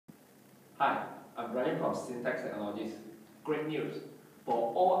Hi, I'm Brian from Syntax Technologies. Great news!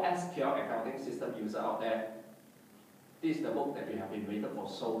 For all SQL Accounting System users out there, this is the book that we have been waiting for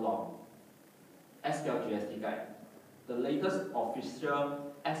so long. SQL GST Guide, the latest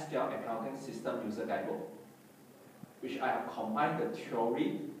official SQL Accounting System User Guidebook, which I have combined the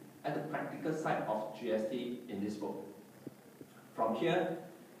theory and the practical side of GST in this book. From here,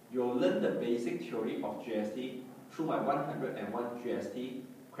 you'll learn the basic theory of GST through my 101 GST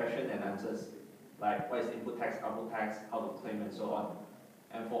question and answers, like what is input tax, output tax, how to claim, and so on.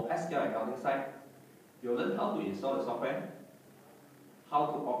 And for SQL accounting side, you'll learn how to install the software, how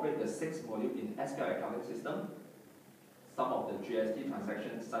to operate the 6 modules in SQL Accounting System, some of the GST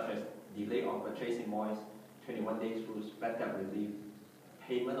transactions such as delay of purchase invoice, 21 days rules, bad debt relief,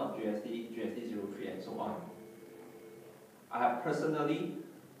 payment of GST, GST 03, and so on. I have personally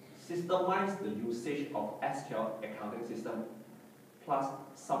systemized the usage of SQL Accounting System plus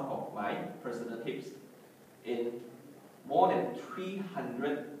some of my personal tips in more than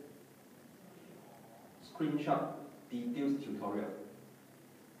 300 screenshot details tutorial.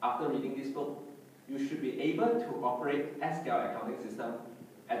 After reading this book, you should be able to operate SQL Accounting System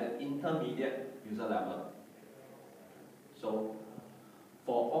at the intermediate user level. So,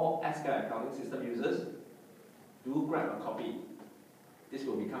 for all SQL Accounting System users, do grab a copy. This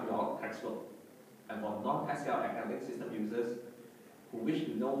will become your textbook. And for non-SQL Accounting System users who wish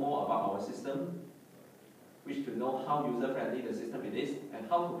to know more about our system, wish to know how user-friendly the system it is, and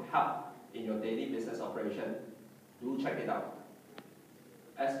how to help in your daily business operation, do check it out.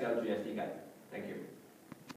 SQL GST Guide. Thank you.